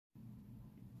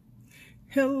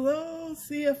Hello,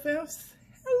 CFFs.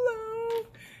 Hello.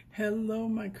 Hello,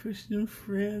 my Christian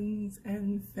friends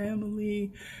and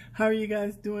family. How are you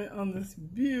guys doing on this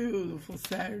beautiful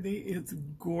Saturday? It's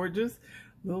gorgeous.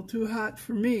 A little too hot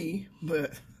for me,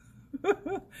 but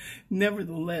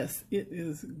nevertheless, it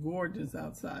is gorgeous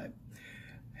outside.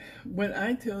 When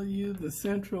I tell you the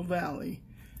Central Valley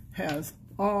has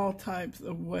all types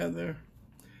of weather,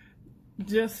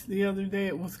 just the other day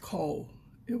it was cold.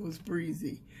 It was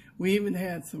breezy. We even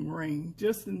had some rain,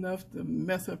 just enough to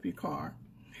mess up your car.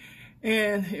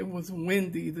 And it was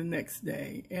windy the next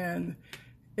day. And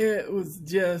it was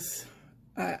just,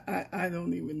 I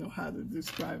don't even know how to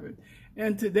describe it.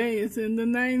 And today it's in the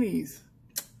 90s.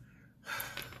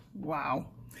 Wow.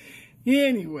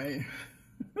 Anyway,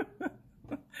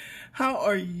 how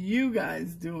are you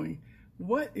guys doing?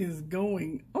 What is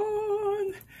going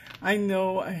on? I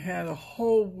know I had a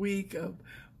whole week of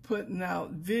putting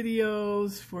out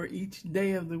videos for each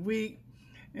day of the week,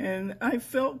 and I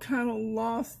felt kind of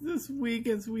lost this week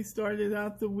as we started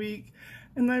out the week,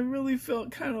 and I really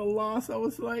felt kind of lost. I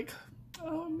was like,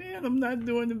 oh man, I'm not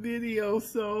doing a video,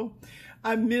 so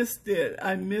I missed it.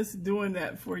 I missed doing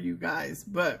that for you guys.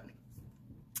 But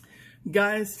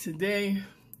guys, today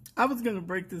I was going to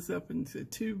break this up into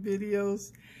 2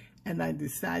 videos, and I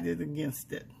decided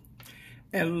against it.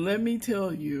 And let me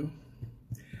tell you,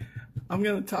 I'm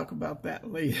going to talk about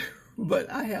that later, but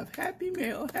I have happy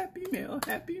mail, happy mail,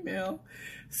 happy mail.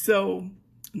 So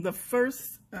the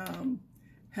first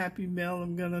happy mail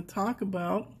I'm going to talk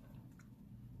about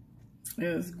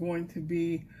is going to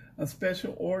be a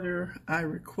special order I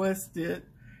requested,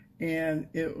 and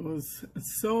it was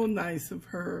so nice of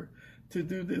her to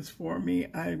do this for me.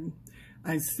 I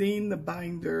seen the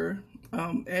binder.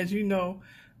 As you know,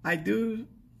 I do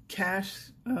cash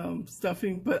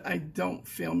stuffing, but I don't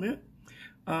film it.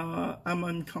 I'm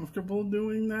uncomfortable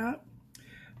doing that,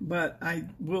 but I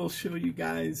will show you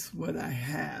guys what I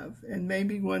have, and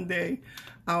maybe one day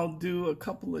I'll do a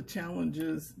couple of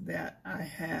challenges that I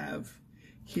have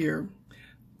here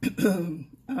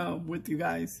with you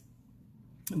guys.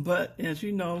 But as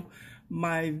you know,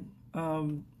 my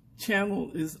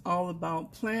channel is all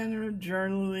about planner,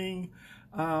 journaling,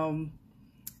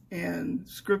 and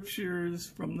scriptures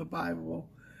from the Bible.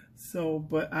 So,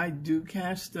 but I do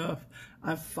cash stuff.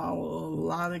 I follow a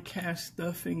lot of cash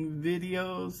stuffing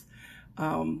videos.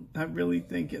 I really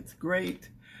think it's great.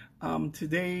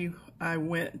 Today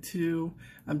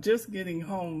I'm just getting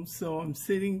home, so I'm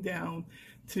sitting down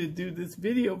to do this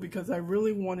video because I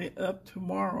really want it up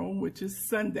tomorrow, which is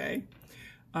Sunday.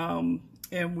 And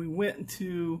we went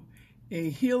to a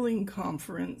healing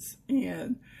conference,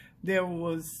 and there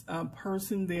was a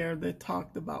person there that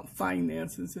talked about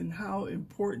finances and how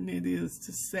important it is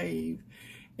to save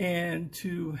and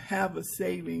to have a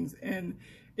savings, and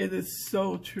it is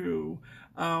so true.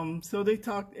 So they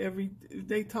talked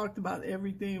about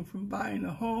everything from buying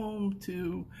a home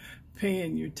to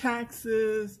paying your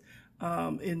taxes,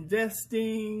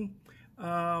 investing,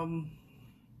 what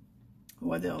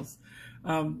else?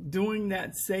 Doing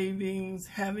that savings,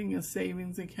 having a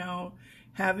savings account,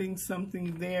 having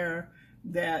something there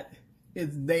that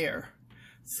is there.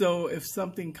 So if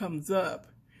something comes up,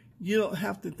 you don't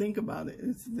have to think about it.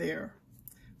 It's there.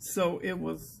 So it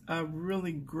was a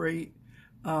really great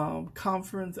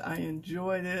conference. I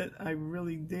enjoyed it. I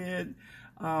really did.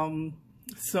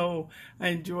 So I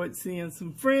enjoyed seeing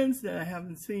some friends that I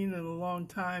haven't seen in a long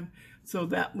time. So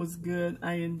that was good.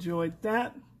 I enjoyed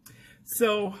that.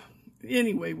 So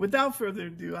anyway, without further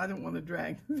ado, I don't want to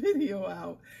drag the video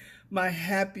out. My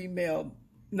happy mail.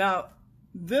 Now,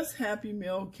 this happy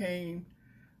mail came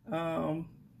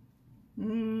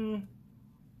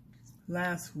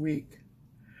last week.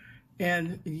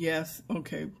 And yes,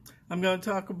 okay, I'm going to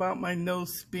talk about my no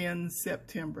spend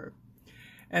September.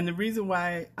 And the reason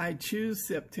why I choose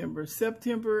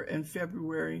September and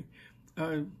February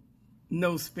are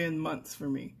no spend months for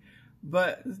me.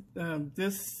 But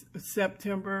this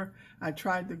September, I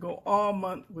tried to go all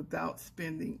month without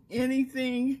spending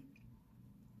anything.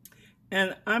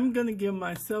 And I'm going to give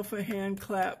myself a hand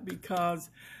clap because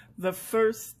the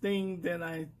first thing that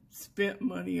I spent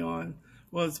money on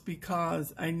was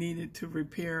because I needed to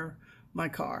repair my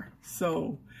car.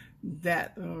 So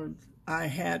that I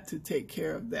had to take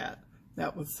care of that.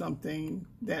 That was something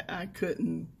that I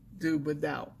couldn't do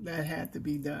without. That had to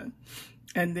be done.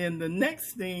 And then the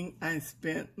next thing I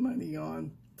spent money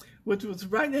on, which was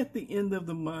right at the end of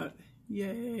the month,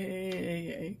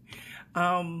 yay,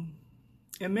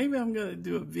 and maybe I'm going to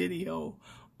do a video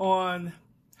on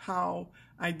how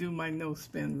I do my no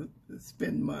spend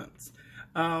months.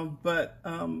 But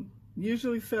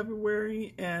usually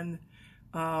February and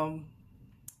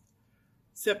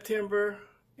September.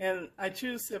 And I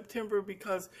choose September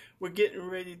because we're getting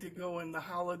ready to go in the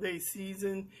holiday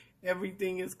season.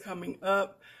 Everything is coming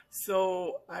up.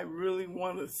 So I really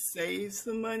want to save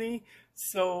some money.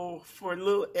 So for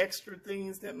little extra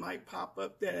things that might pop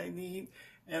up that I need.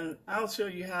 And I'll show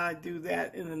you how I do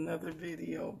that in another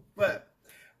video. But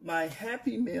my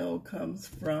happy mail comes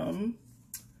from,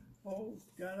 oh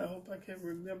God, I hope I can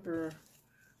remember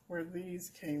where these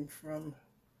came from.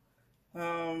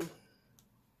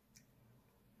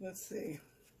 Let's see.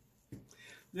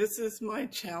 This is my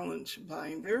challenge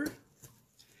binder.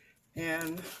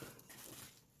 And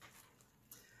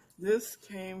this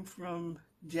came from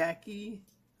Jackie.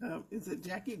 Is it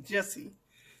Jackie? Jessie.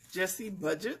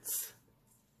 jessiBudgets.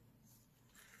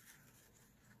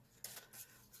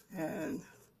 And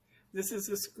this is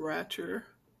a scratcher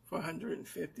for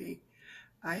 $150.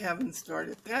 I haven't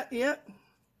started that yet.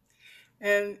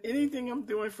 And anything I'm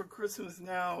doing for Christmas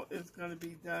now is going to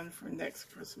be done for next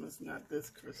Christmas, not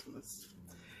this Christmas.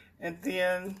 And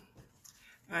then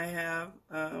I have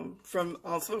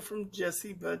also from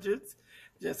jessiBudgets,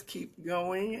 Just Keep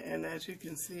Going. And as you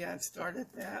can see, I've started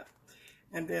that.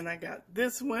 And then I got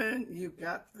this one. You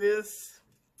got this.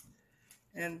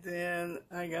 And then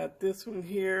I got this one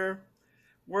here.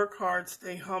 Work hard,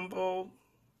 stay humble.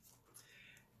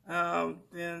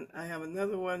 Then I have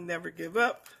another one, Never Give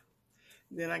Up.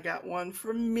 Then I got one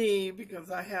for me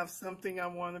because I have something I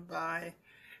want to buy.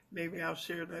 Maybe I'll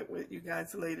share that with you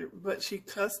guys later. But she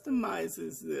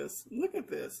customizes this. Look at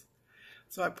this.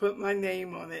 So I put my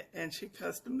name on it and she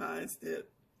customized it.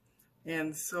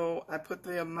 And so I put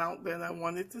the amount that I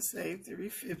wanted to save,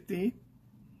 $350.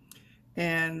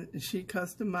 And she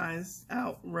customized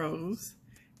out rows.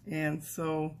 And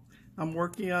so I'm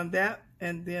working on that.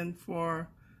 And then for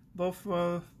both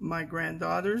of my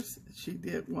granddaughters, she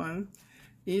did one,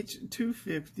 each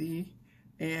 $250.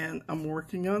 And I'm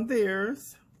working on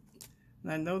theirs. And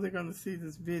I know they're going to see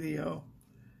this video.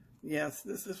 Yes,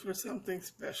 this is for something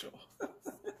special.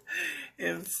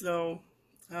 And so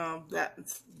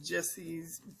that's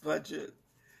Jessie's budget.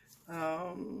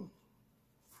 I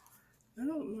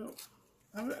don't know.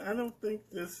 I don't think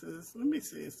this is, let me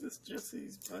see, is this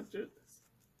Jessie's budget?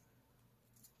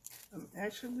 I'm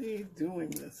actually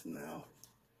doing this now.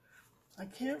 I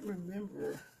can't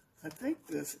remember. I think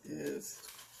this is,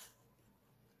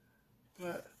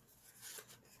 but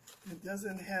it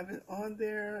doesn't have it on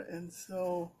there, and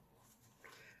so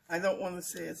I don't want to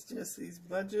say it's Jessie's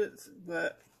budgets,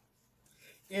 but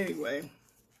anyway,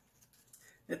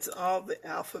 it's all the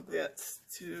alphabets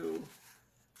to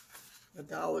the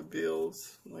dollar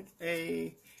bills, like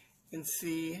A and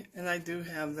C, and I do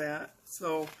have that.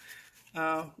 So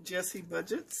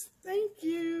jessiBudgets, thank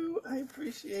you, I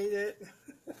appreciate it.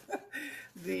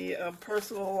 The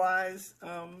personalized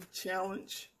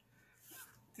challenge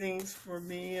things for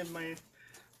me and my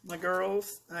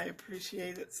girls, I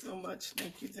appreciate it so much.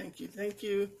 Thank you, thank you, thank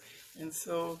you. And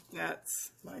so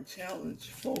that's my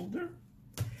challenge folder.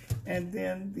 And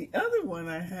then the other one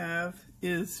I have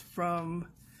is from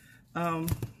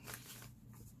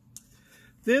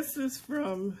this is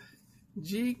from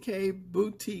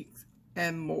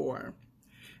GKBoutiqueAndMore,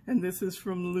 and this is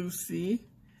from Lucy,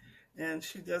 and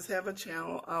she does have a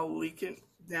channel. I'll link it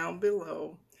down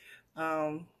below.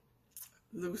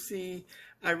 Lucy,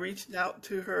 I reached out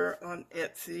to her on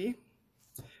Etsy,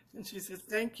 and she says,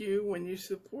 thank you. When you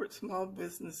support small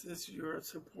businesses, you're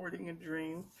supporting a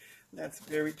dream. That's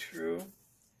very true.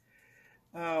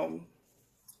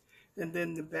 And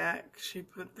then the back, she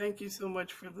put, thank you so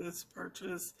much for this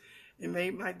purchase. It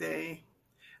made my day.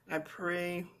 I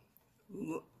pray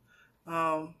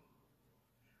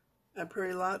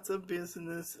lots of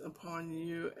business upon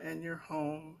you and your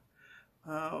home.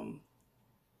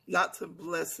 Lots of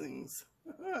blessings.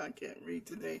 I can't read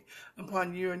today.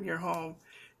 Upon you and your home,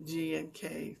 G and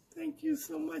K. Thank you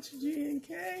so much, G and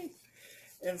K.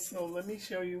 And so let me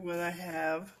show you what I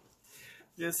have.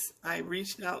 This, I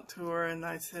reached out to her and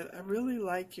I said, I really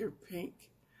like your pink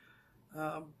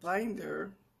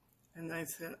binder. And I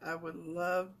said, I would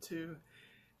love to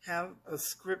have a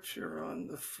scripture on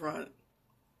the front.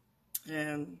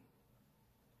 And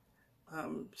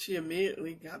she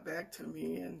immediately got back to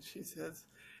me and she says,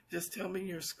 just tell me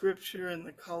your scripture and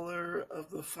the color of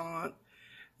the font.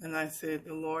 And I said,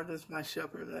 the Lord is my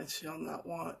shepherd, I shall not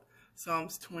want.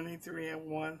 Psalms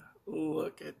 23:1.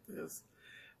 Look at this.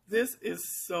 This is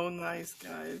so nice,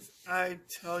 guys. I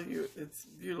tell you, it's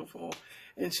beautiful.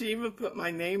 And she even put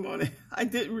my name on it. I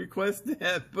didn't request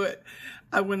that, but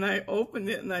when I opened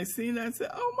it and I seen it, I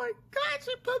said, oh my God,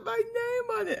 she put my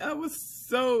name on it. I was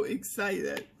so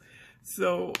excited.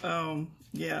 So,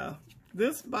 yeah,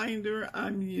 This binder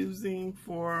I'm using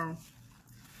for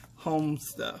home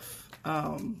stuff.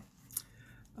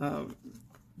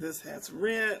 This has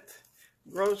rent,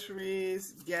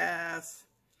 groceries, gas.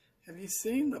 Have you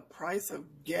seen the price of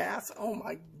gas? Oh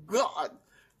my God,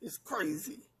 it's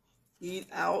crazy. Eat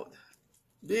out,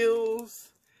 bills,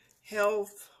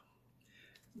 health,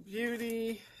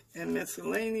 beauty, and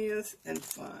miscellaneous, and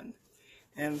fun.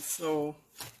 And so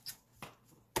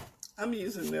I'm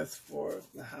using this for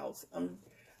the house. I'm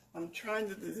trying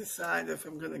to decide if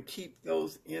I'm going to keep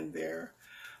those in there.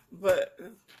 But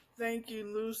thank you,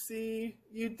 Lucy.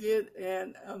 You did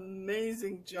an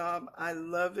amazing job. I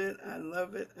love it. I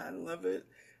love it. I love it.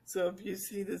 So if you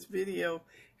see this video,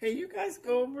 hey, you guys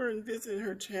go over and visit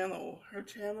her channel. Her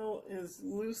channel is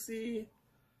Lucy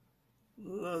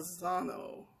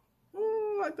Lozano.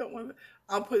 Oh, I don't want to.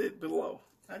 I'll put it below.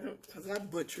 I don't, because I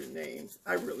butcher names.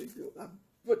 I really do. I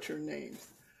butcher names.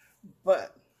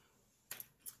 But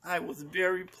I was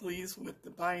very pleased with the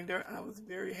binder. I was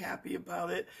very happy about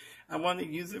it. I want to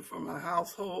use it for my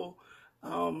household,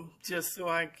 just so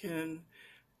I can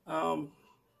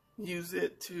use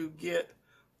it to get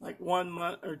like 1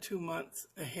 month or 2 months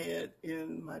ahead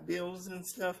in my bills and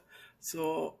stuff.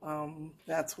 So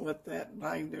that's what that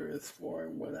binder is for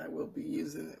and what I will be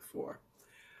using it for.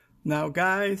 Now,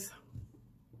 guys,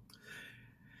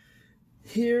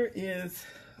 here is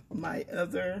my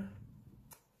other.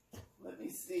 Let me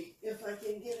see if I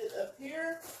can get it up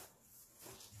here.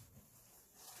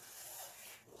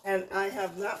 And I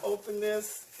have not opened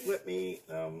this. Let me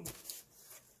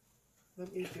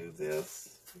do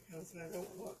this because I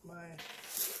don't want my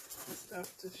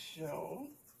stuff to show.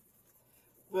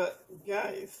 But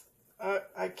guys,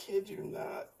 I kid you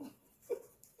not.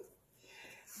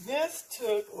 This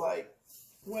took, like,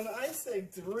 when I say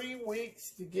 3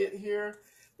 weeks to get here,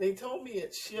 they told me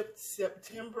it shipped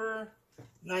September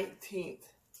 19th,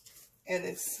 and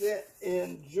it's set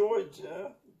in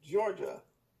Georgia.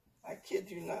 I kid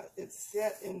you not, it's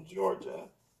set in Georgia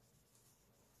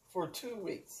for 2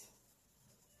 weeks.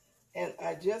 And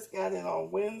I just got it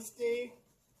on Wednesday.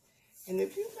 And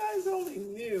if you guys only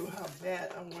knew how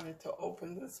bad I wanted to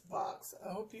open this box, I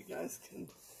hope you guys can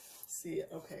see it.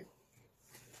 Okay,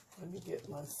 let me get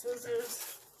my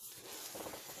scissors.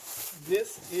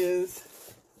 This is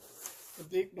the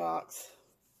big box.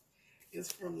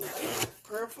 It's from the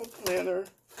Prayerful Planner,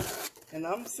 and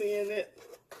I'm seeing it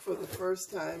for the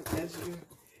first time as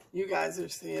you guys are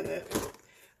seeing it.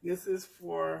 This is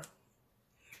for,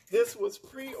 this was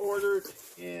pre-ordered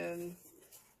in,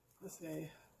 let's see,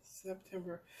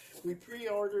 September. We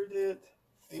pre-ordered it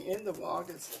the end of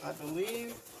August, I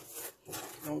believe.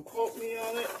 Don't quote me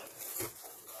on it.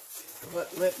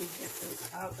 But let me get this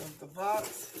out of the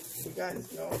box. You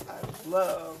guys know I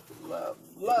love, love,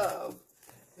 love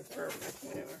the Prayerful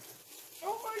Planner.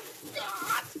 Oh my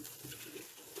God!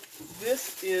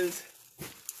 This is,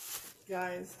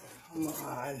 guys, come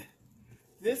on.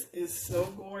 This is so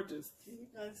gorgeous. Can you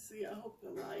guys see? I hope the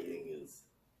lighting is,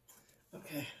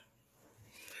 okay.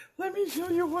 Let me show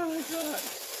you what I got.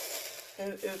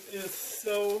 And it is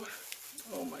so,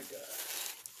 oh my God.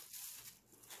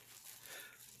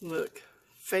 Look,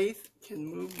 faith can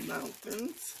move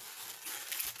mountains.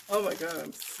 Oh my God,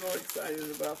 I'm so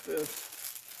excited about this.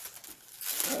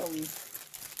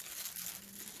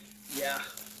 Yeah,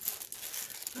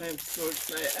 I am so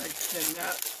excited. I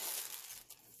cannot.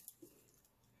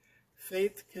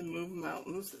 Faith can move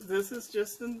mountains. This is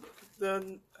just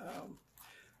the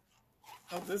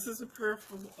oh, this is a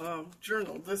prayerful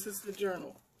journal. This is the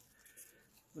journal,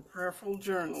 the prayerful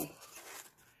journal.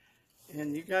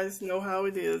 And you guys know how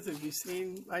it is. If you've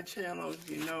seen my channel,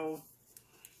 you know.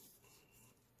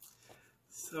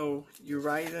 So you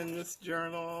write in this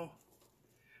journal,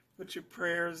 put your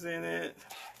prayers in it.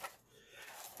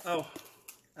 Oh,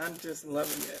 I'm just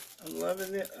loving it. I'm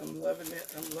loving it. I'm loving it.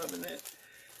 I'm loving it.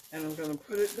 And I'm going to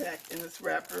put it back in this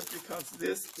wrapper because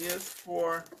this is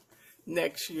for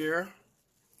next year.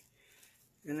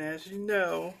 And as you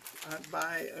know, I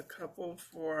buy a couple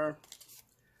for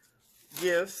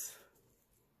gifts.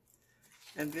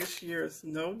 And this year is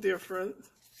no different.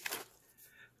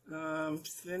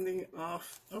 Sending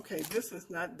off, okay, this is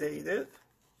not dated.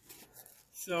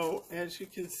 So as you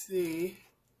can see,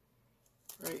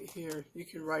 right here, you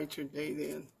can write your date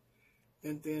in.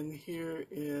 And then here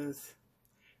is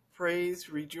praise,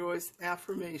 rejoice,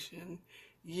 affirmation,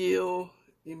 yield,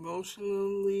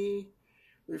 emotionally,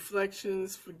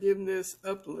 reflections, forgiveness,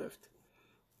 uplift.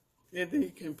 And then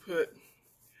you can put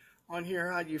on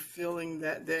here how you're feeling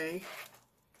that day.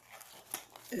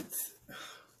 It's,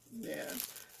 man,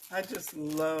 I just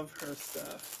love her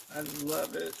stuff. I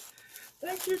love it.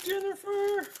 Thank you,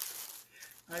 Jennifer.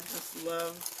 I just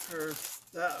love her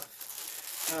stuff.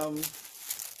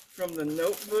 From the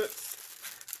notebooks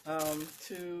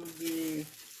to the,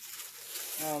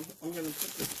 I'm going to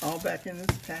put this all back in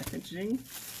this packaging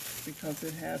because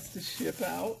it has to ship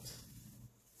out.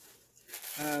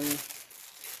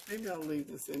 Maybe I'll leave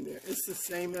this in there. It's the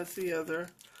same as the other.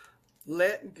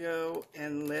 Let go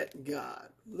and let God.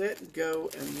 Let go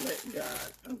and let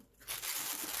God.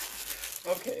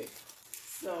 Okay,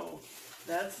 so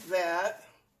that's that.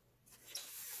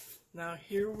 Now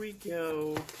here we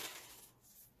go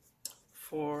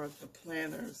for the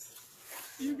planners.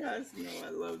 You guys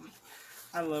know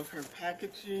I love her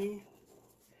packaging.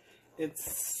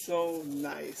 It's so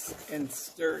nice and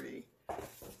sturdy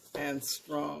and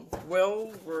strong.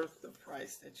 Well worth the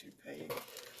price that you pay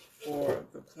for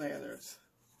the planners.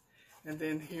 And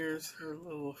then here's her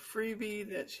little freebie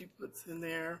that she puts in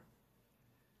there.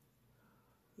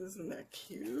 Isn't that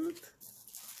cute?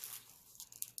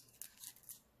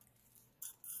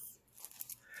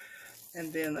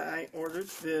 And then I ordered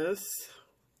this,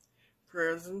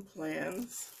 Prayers and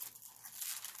Plans.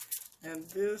 And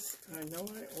this, I know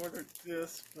I ordered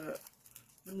this, but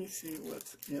let me see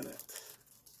what's in it.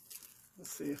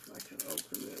 Let's see if I can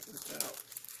open it without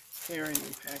tearing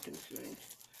the packaging,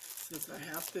 since I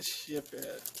have to ship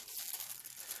it.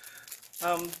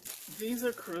 These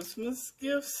are Christmas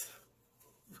gifts,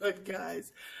 but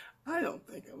guys, I don't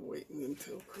think I'm waiting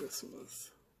until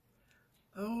Christmas.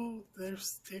 Oh, there's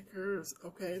stickers.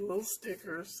 Okay, little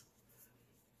stickers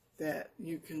that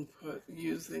you can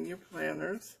use in your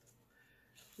planners.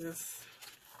 This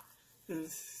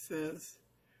says,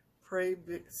 Pray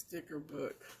Big Sticker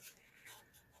Book.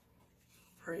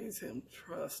 Praise Him,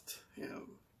 trust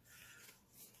Him.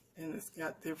 And it's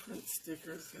got different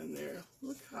stickers in there.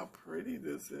 Look how pretty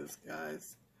this is,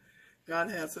 guys.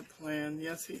 God has a plan.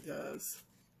 Yes, He does.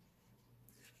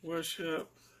 Worship.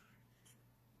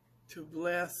 Too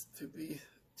blessed to be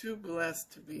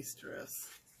stressed.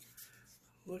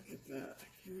 Look at that.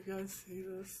 Can you guys see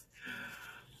this?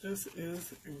 This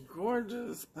is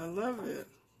gorgeous. I love it.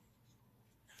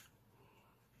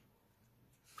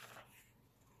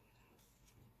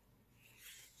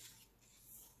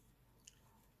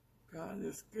 God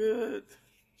is good.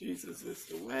 Jesus is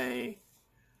the way.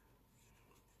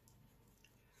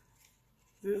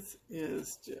 This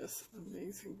is just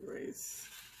Amazing Grace.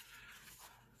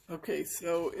 Okay,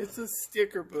 so it's a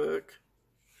sticker book,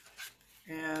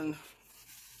 and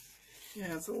it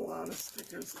has a lot of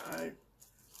stickers. I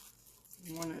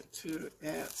wanted to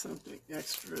add something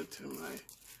extra to my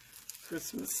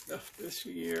Christmas stuff this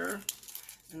year,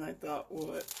 and I thought,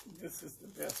 this is the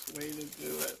best way to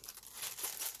do it.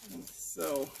 And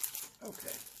so,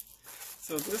 okay,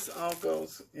 so this all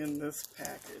goes in this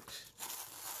package.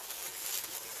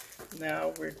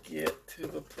 Now we get to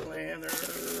the planner.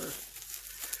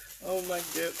 Oh my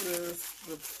goodness,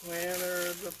 the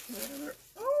planner.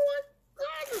 Oh my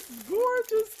God, it's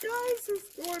gorgeous, guys, it's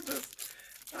gorgeous.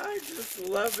 I just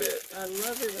love it. I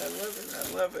love it, I love it, I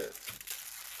love it.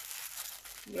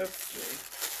 Let's see.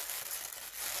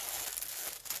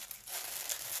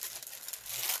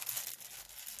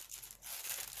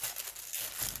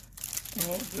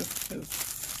 Oh, this is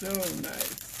so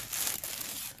nice.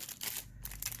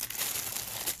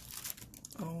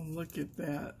 Oh, look at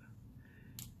that.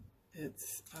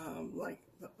 It's like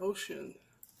the ocean.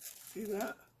 See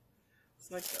that?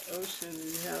 It's like the ocean, and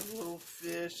you have little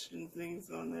fish and things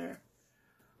on there.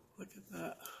 Look at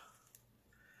that.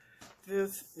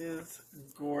 This is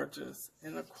gorgeous.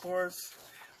 And of course,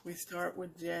 we start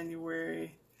with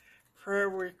January. Prayer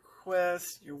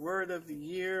requests, your word of the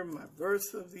year, my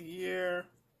verse of the year.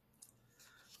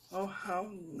 Oh, how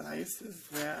nice is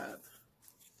that?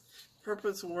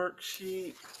 Purpose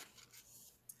worksheet.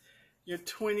 Your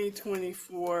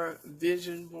 2024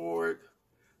 vision board.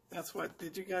 That's what,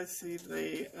 did you guys see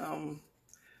the,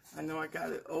 I know I got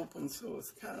it open, so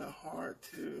it's kind of hard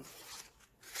to,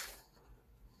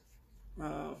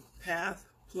 path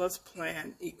plus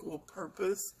plan equal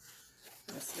purpose.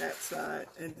 That's that side.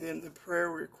 And then the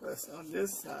prayer request on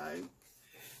this side.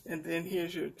 And then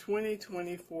here's your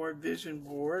 2024 vision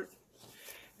board.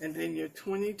 And then your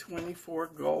 2024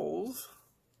 goals.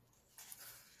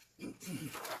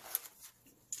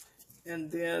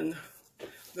 And then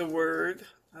the word.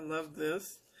 I love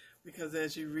this because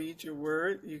as you read your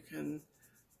word, you can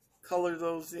color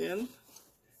those in.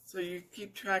 So you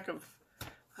keep track of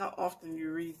how often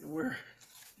you read the word.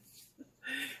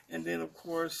 And then, of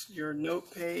course, your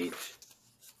note page.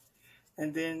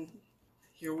 And then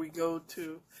here we go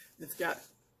to, it's got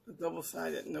a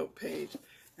double-sided note page.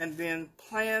 And then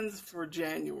plans for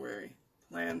January.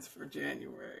 Plans for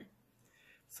January.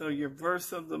 So your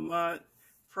verse of the month,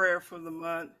 prayer for the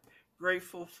month,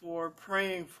 grateful for,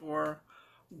 praying for,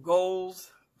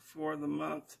 goals for the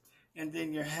month, and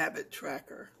then your habit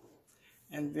tracker.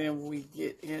 And then we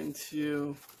get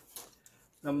into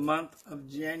the month of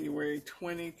January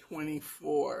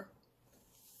 2024.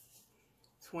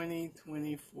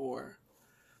 2024.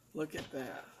 Look at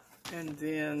that. And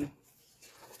then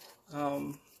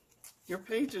your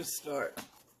pages start.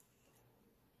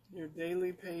 Your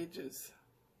daily pages.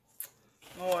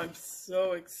 Oh, I'm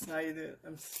so excited.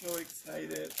 I'm so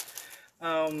excited.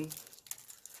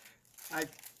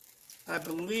 I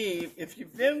believe if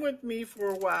you've been with me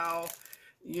for a while,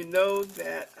 you know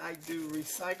that I do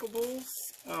recyclables,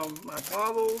 my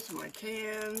bottles, my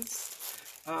cans.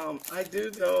 I do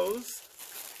those,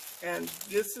 and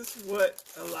this is what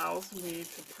allows me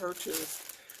to purchase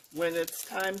when it's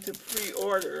time to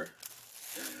pre-order.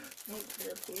 Don't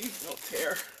tear, please don't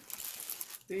tear.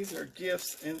 These are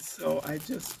gifts, and so I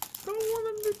just don't want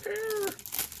them to tear.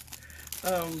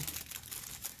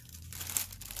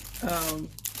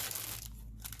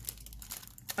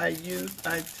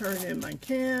 I turn in my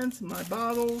cans, my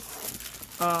bottles,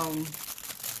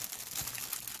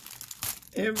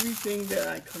 everything that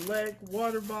I collect,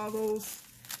 water bottles,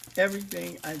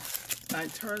 everything, I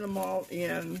turn them all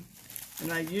in,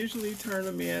 and I usually turn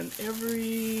them in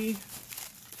every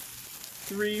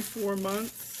 3-4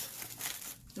 months.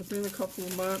 Within a couple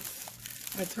of months,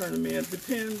 I turn them in.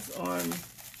 Depends on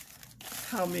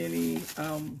how many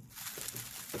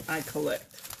I collect.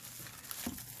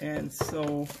 And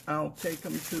so I'll take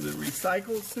them to the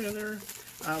recycle center,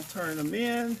 I'll turn them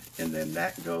in, and then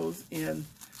that goes in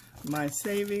my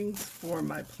savings for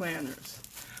my planners.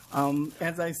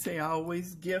 As I say, I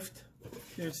always gift.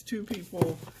 There's 2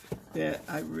 people that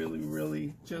I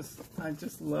really I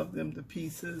just love them to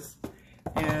pieces.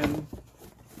 And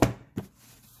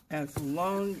as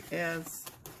long as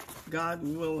God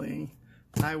willing,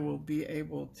 I will be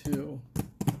able to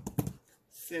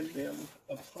send them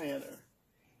a planner.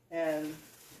 And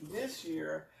this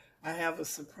year, I have a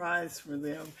surprise for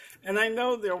them. And I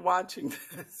know they're watching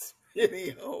this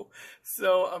video,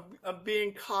 so I'm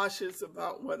being cautious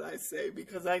about what I say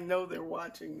because I know they're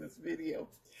watching this video.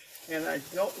 And I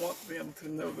don't want them to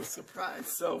know the surprise.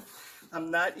 So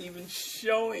I'm not even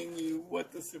showing you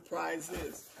what the surprise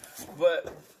is.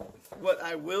 But what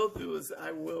I will do is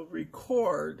I will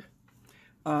record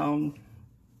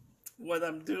what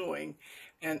I'm doing,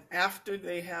 and after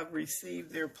they have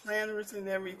received their planners and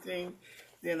everything,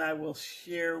 then I will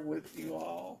share with you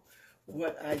all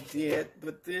what I did.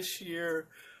 But this year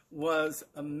was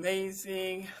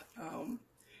amazing,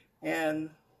 and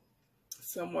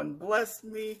someone blessed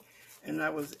me, and I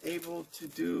was able to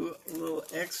do a little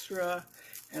extra,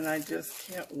 and I just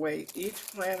can't wait. Each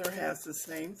planner has the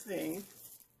same thing.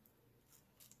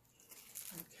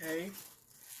 Okay,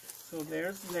 so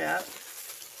there's that.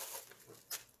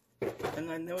 And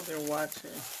I know they're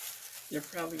watching. They're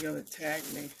probably going to tag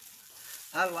me.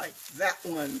 I like that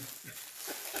one.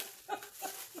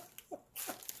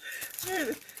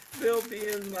 They'll be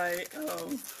in my,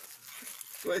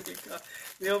 what do you call it?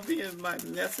 They'll be in my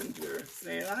messenger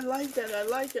saying, I like that, I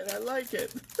like it, I like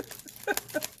it.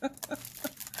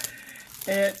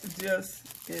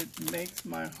 It makes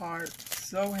my heart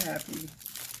so happy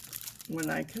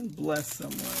when I can bless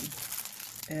someone.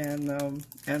 And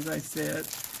as I said,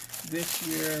 this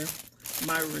year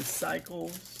my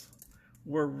recycles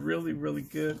were really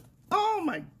good. Oh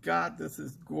my God, this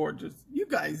is gorgeous. You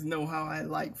guys know how I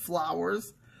like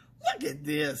flowers. Look at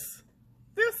this.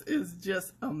 This is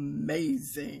just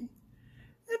amazing.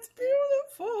 It's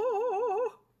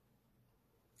beautiful.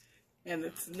 And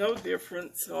it's no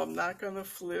different, so I'm not going to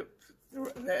flip through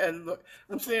it. And look,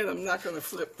 I'm saying I'm not going to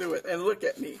flip through it. And look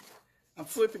at me. I'm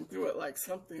flipping through it like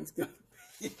something's going to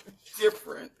be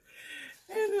different.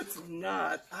 And it's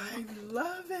not. I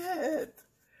love it.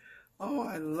 Oh,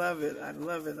 I love it. I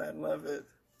love it. I love it.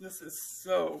 This is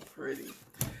so pretty.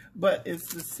 But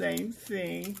it's the same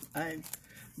thing.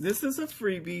 This is a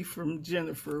freebie from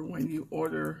Jennifer when you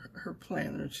order her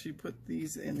planner. She put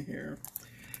these in here.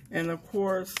 And of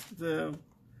course, the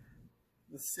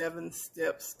 7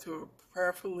 steps to a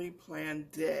prayerfully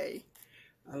planned day.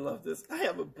 I love this. I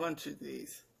have a bunch of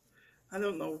these. I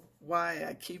don't know why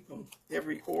I keep them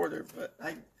every order, but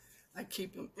I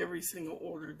keep them every single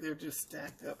order. They're just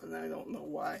stacked up, and I don't know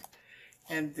why.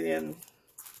 And then,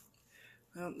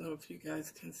 I don't know if you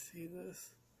guys can see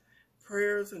this.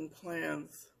 Prayers and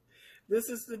plans. This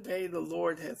is the day the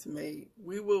Lord has made.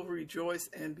 We will rejoice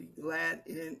and be glad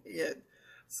in it.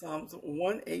 Psalms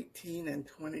 118 and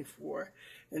 24.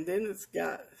 And then it's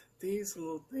got these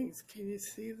little things. Can you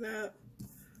see that?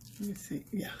 Let me see.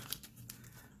 Yeah.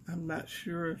 I'm not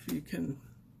sure if you can.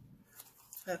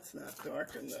 That's not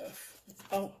dark enough.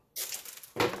 Oh,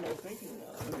 what am I thinking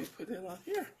now? Let me put it on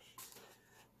here.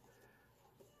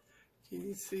 Can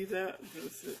you see that?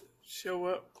 Does it show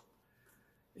up?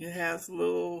 It has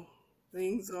little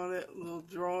things on it, little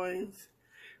drawings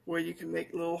where you can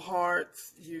make little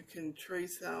hearts. You can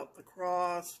trace out the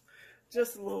cross.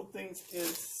 Just little things.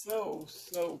 Is so,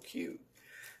 so cute.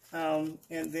 And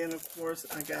then, of course,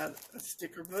 I got a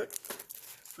sticker book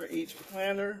for each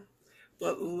planner.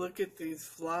 But look at these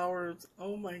flowers.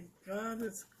 Oh my God,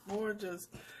 it's gorgeous.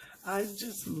 I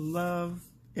just love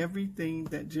everything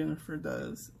that Jennifer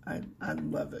does. I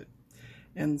love it.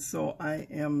 And so I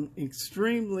am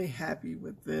extremely happy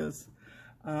with this.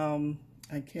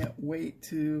 I can't wait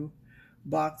to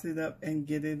box it up and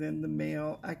get it in the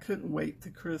mail. I couldn't wait to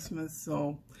Christmas,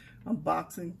 so I'm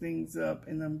boxing things up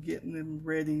and I'm getting them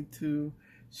ready to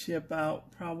ship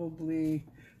out probably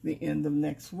the end of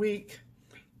next week.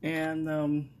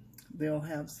 And they'll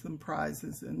have some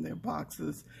prizes in their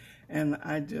boxes, and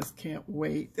I just can't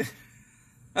wait.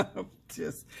 I'm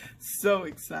just so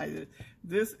excited.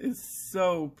 This is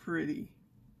so pretty.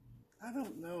 I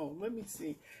don't know. Let me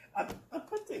see. I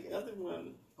put the other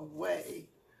one away,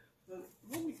 but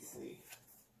let me see.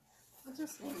 I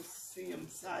just want to see them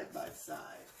side by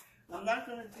side. I'm not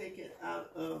going to take it out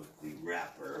of the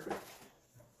wrapper,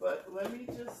 but let me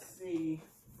just see.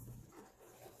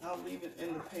 I'll leave it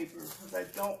in the paper because I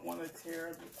don't want to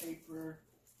tear the paper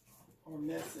or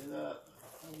mess it up.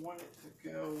 I want it to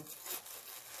go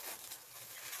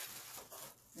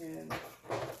in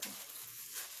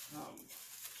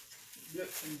good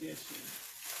condition.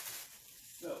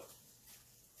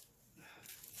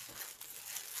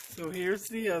 So here's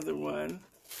the other one.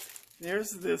 There's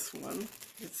this one.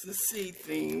 It's the sea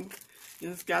theme.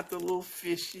 And it's got the little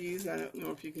fishies. I don't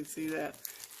know if you can see that.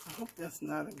 I hope that's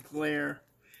not a glare.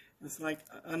 It's like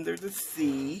under the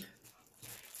sea.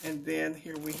 And then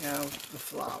here we have the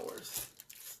flowers.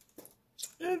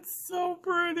 It's so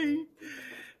pretty.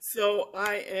 So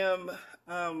I am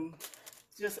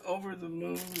just over the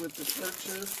moon with the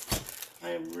purchase. I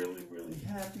am really, really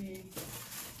happy.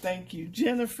 Thank you,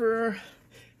 Jennifer.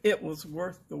 It was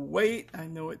worth the wait. I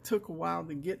know it took a while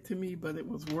to get to me, but it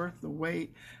was worth the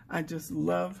wait. I just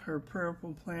love her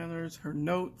prayerful planners, her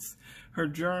notes, her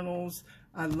journals.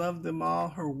 I love them all.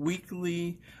 Her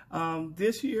weekly.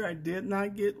 This year I did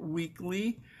not get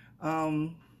weekly, but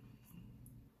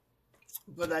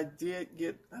I did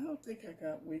get, I don't think I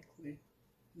got weekly.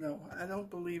 No, I don't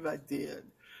believe I did.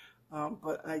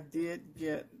 But I did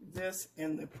get this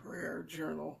in the prayer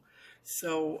journal.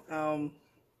 So,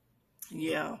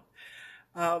 yeah.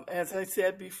 As I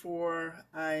said before,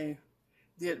 I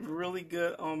did really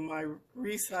good on my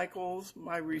recyclables,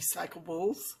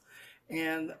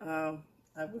 and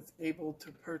I was able to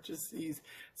purchase these.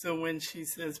 So when she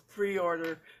says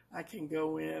pre-order, I can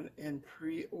go in and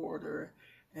pre-order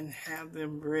and have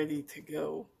them ready to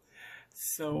go.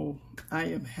 So I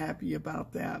am happy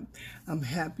about that. I'm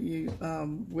happy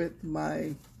with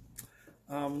my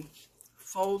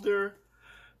folder.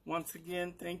 Once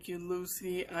again, thank you,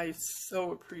 Lucy. I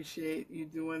so appreciate you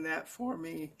doing that for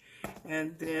me.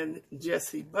 And then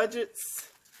jessiBudgets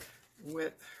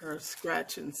with her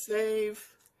scratch and save.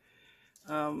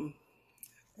 And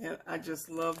I just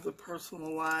love the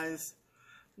personalized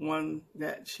one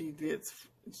that she did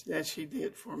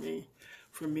for me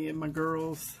and my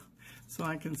girls, so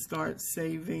I can start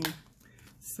saving.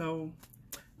 So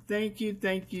thank you,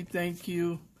 thank you, thank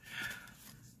you.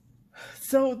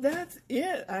 So that's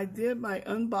it. I did my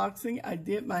unboxing. I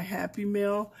did my Happy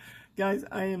Mail. Guys,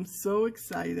 I am so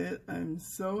excited. I'm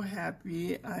so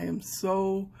happy. I am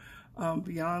so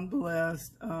beyond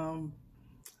blessed.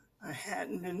 I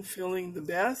hadn't been feeling the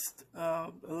best.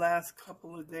 The last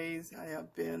couple of days I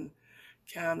have been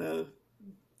kind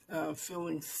of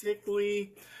feeling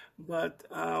sickly, but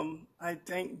I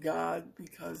thank God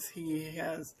because He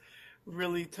has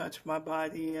really touched my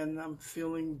body and I'm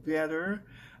feeling better.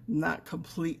 Not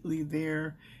completely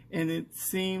there, and it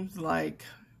seems like,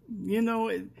 you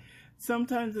know,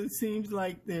 sometimes it seems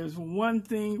like there's one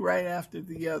thing right after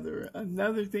the other,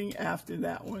 another thing after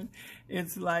that one.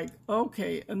 It's like,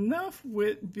 okay, enough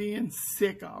with being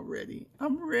sick already.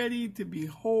 I'm ready to be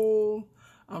whole.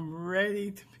 I'm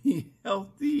ready to be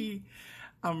healthy.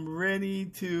 I'm ready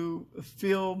to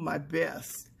feel my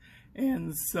best.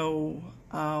 And so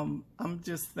I'm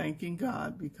just thanking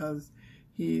God because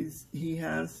He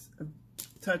has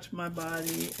touched my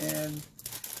body, and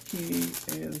He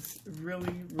is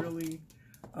really, really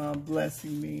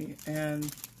blessing me.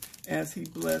 And as He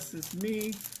blesses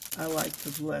me, I like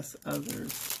to bless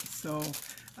others. So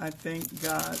I thank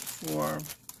God for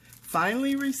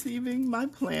finally receiving my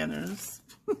planners.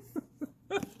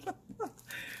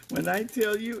 When I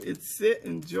tell you it's set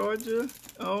in Georgia,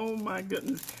 oh my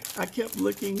goodness. I kept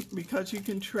looking because you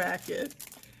can track it.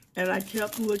 And I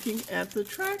kept looking at the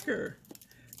tracker.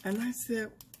 And I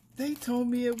said, they told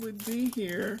me it would be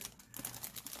here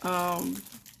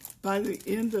by the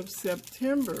end of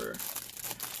September.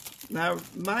 Now,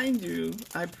 mind you,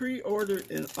 I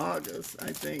pre-ordered in August,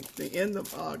 I think, the end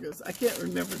of August. I can't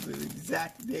remember the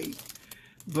exact date.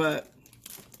 But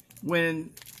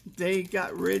when they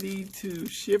got ready to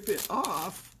ship it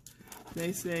off,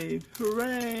 they say,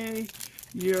 hooray,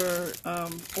 your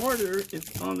order is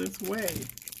on its way.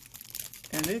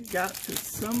 And it got to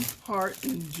some part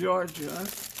in Georgia.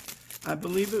 I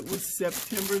believe it was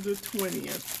September the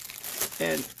 20th.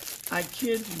 And I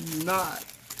kid you not,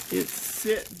 it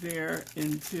sit there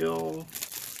until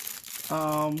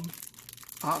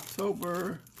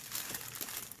October.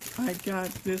 I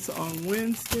got this on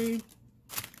Wednesday.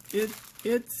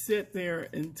 It sit there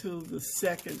until the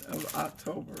 2nd of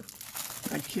October.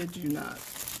 I kid you not.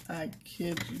 I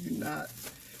kid you not.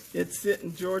 It sit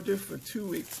in Georgia for 2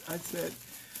 weeks. I said,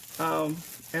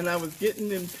 and I was getting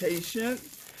impatient,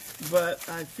 but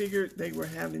I figured they were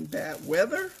having bad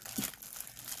weather.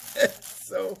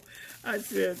 So I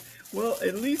said, well,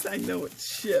 at least I know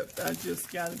it's shipped. I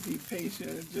just got to be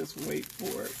patient and just wait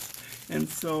for it. And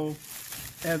so,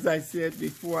 as I said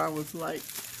before, I was like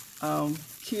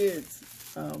kids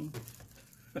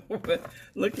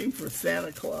looking for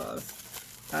Santa Claus.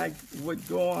 I would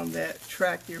go on that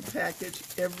track your package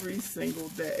every single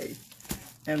day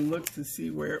and look to see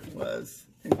where it was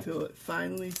until it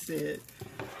finally said,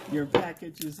 your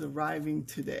package is arriving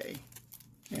today.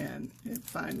 And it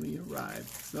finally arrived.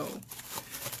 So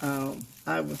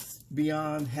I was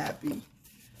beyond happy.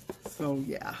 So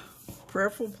yeah,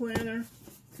 prayerful planner.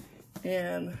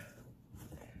 And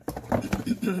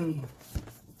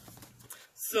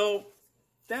so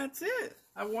that's it.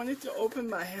 I wanted to open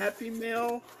my Happy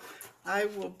Mail. I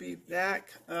will be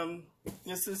back.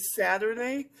 This is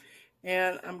Saturday,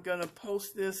 and I'm going to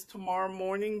post this tomorrow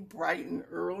morning, bright and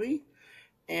early.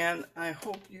 And I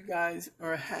hope you guys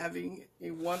are having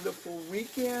a wonderful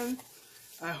weekend.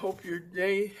 I hope your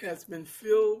day has been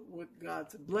filled with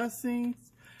God's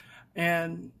blessings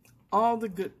and all the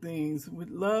good things with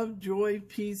love, joy,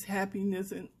 peace,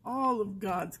 happiness, and all of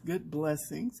God's good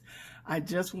blessings. I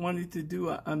just wanted to do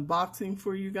an unboxing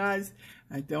for you guys.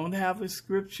 I don't have a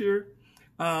scripture,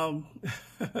 but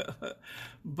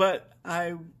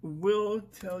I will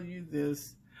tell you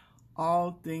this.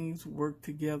 All things work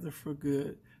together for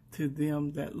good to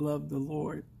them that love the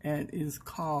Lord and is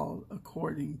called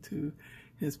according to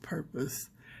his purpose.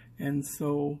 And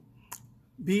so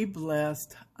be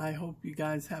blessed. I hope you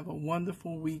guys have a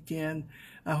wonderful weekend.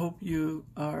 I hope you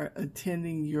are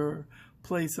attending your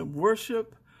place of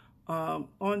worship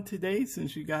on today,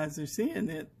 since you guys are seeing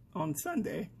it on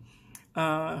Sunday.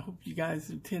 I hope you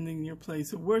guys are attending your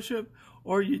place of worship,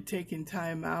 or you're taking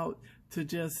time out to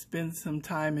just spend some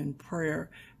time in prayer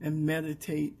and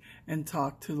meditate and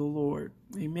talk to the Lord.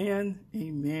 Amen.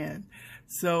 Amen.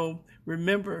 So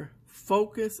remember,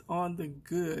 focus on the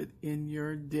good in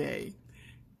your day.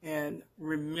 And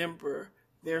remember,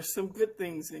 there's some good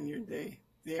things in your day.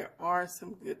 There are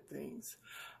some good things.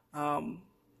 I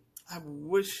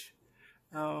wish,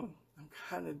 I'm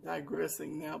kind of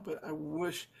digressing now, but I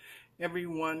wish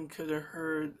everyone could have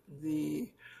heard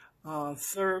the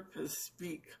therapist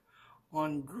speak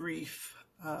on grief.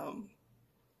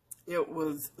 It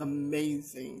was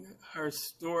amazing. Her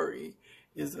story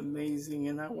is amazing,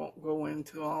 and I won't go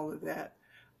into all of that.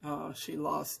 She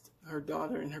lost her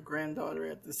daughter and her granddaughter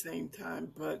at the same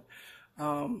time, but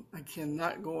I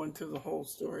cannot go into the whole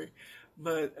story.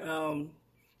 But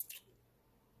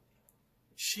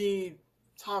she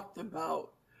talked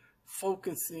about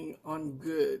focusing on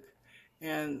good,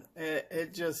 and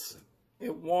it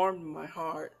warmed my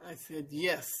heart. I said,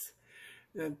 yes.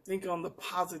 And think on the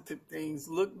positive things.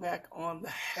 Look back on the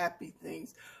happy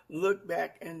things. Look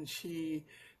back, and she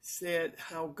said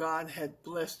how God had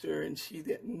blessed her, and she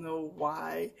didn't know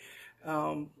why.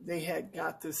 They had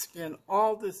got to spend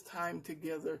all this time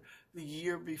together the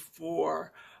year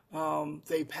before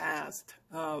they passed.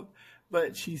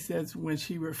 But she says when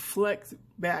she reflects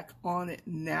back on it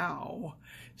now,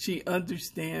 she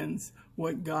understands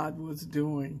what God was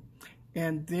doing.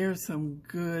 And there's some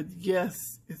good,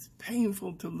 yes, it's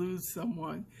painful to lose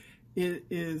someone. It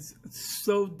is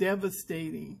so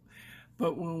devastating.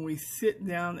 But when we sit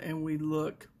down and we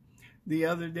look, the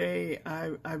other day,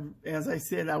 as I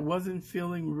said, I wasn't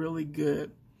feeling really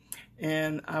good.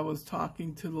 and I was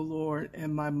talking to the Lord,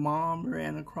 and my mom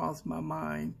ran across my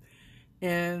mind.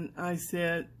 And I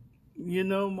said, you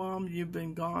know, Mom, you've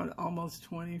been gone almost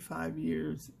 25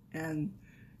 years, and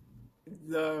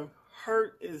the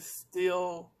hurt is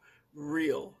still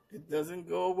real. It doesn't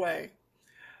go away.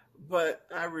 But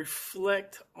I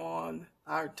reflect on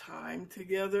our time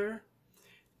together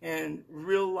and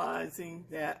realizing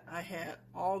that I had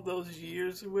all those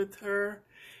years with her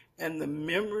and the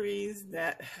memories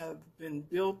that have been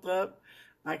built up.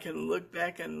 I can look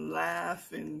back and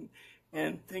laugh and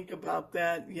think about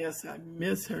that. Yes, I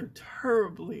miss her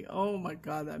terribly. Oh my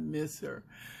God, I miss her.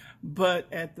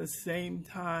 But at the same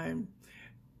time,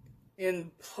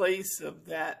 in place of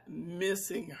that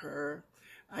missing her,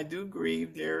 I do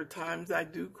grieve. There are times I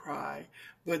do cry,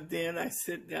 but then I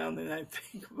sit down and I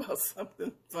think about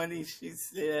something funny she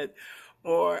said,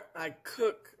 or I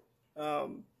cook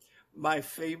my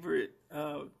favorite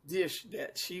dish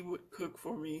that she would cook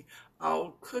for me.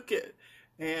 I'll cook it,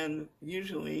 and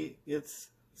usually it's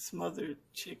smothered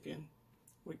chicken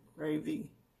with gravy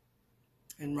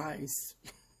and rice.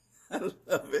 I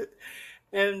love it.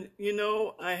 And, you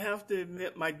know, I have to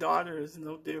admit my daughter is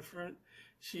no different.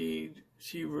 She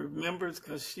remembers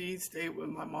because she stayed with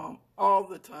my mom all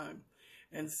the time.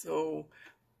 And so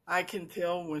I can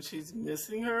tell when she's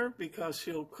missing her because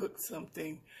she'll cook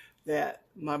something that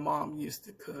my mom used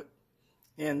to cook.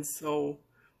 And so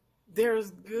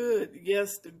there's good.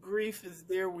 Yes, the grief is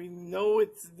there. We know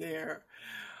it's there.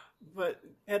 But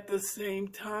at the same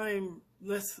time,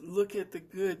 let's look at the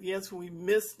good. Yes, we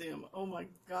miss them. Oh my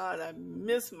God, I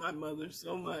miss my mother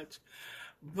so much.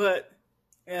 But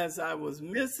as I was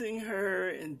missing her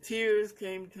and tears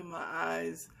came to my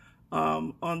eyes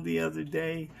on the other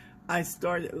day, I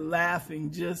started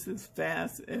laughing just as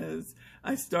fast as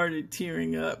I started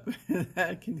tearing up.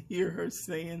 I can hear her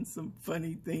saying some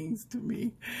funny things to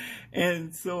me.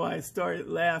 And so I started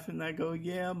laughing. I go,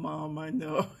 yeah, Mom, I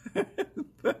know.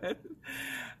 But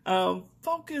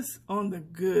focus on the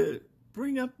good.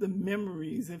 Bring up the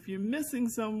memories. If you're missing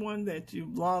someone that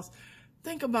you've lost,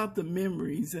 think about the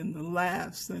memories and the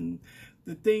laughs and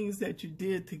the things that you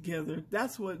did together.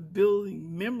 That's what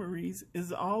building memories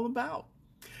is all about.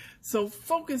 So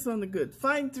focus on the good.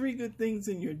 Find 3 good things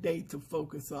in your day to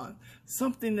focus on.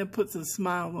 Something that puts a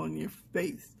smile on your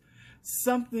face.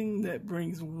 Something that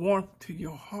brings warmth to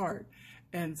your heart.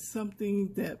 And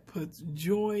something that puts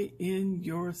joy in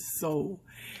your soul.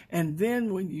 And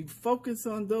then when you focus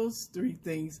on those 3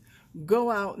 things, go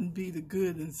out and be the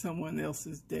good in someone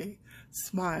else's day.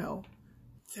 Smile.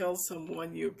 Tell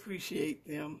someone you appreciate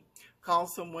them. Call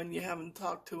someone you haven't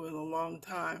talked to in a long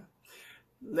time.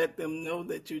 Let them know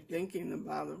that you're thinking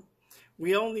about them.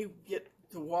 We only get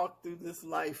to walk through this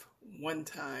life one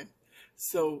time.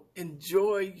 So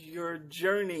enjoy your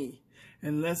journey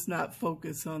and let's not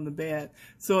focus on the bad.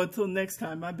 So until next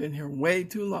time, I've been here way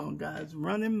too long, guys,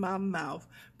 running my mouth.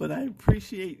 But I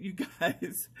appreciate you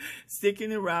guys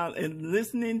sticking around and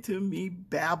listening to me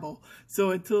babble.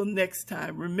 So until next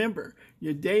time, remember,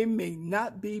 your day may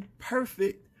not be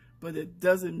perfect, but it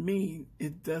doesn't mean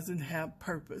it doesn't have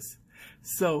purpose.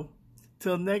 So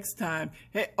till next time.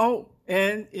 Hey, oh,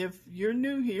 and if you're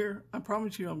new here, I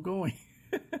promise you I'm going.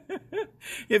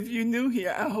 If you're new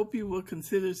here, I hope you will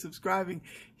consider subscribing.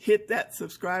 Hit that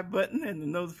subscribe button and the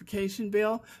notification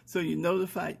bell so you're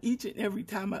notified each and every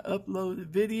time I upload a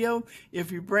video.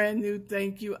 If you're brand new,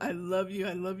 thank you. I love you.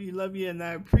 I love you, love you. And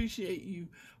I appreciate you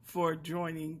for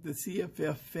joining the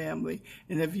CFF family.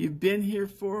 And if you've been here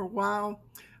for a while,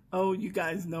 oh, you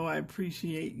guys know I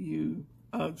appreciate you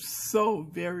so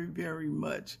very, very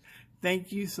much.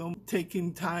 Thank you so much for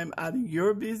taking time out of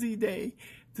your busy day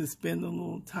to spend a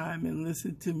little time and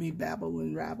listen to me babble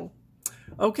and rabble.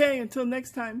 Okay, until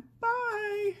next time, bye.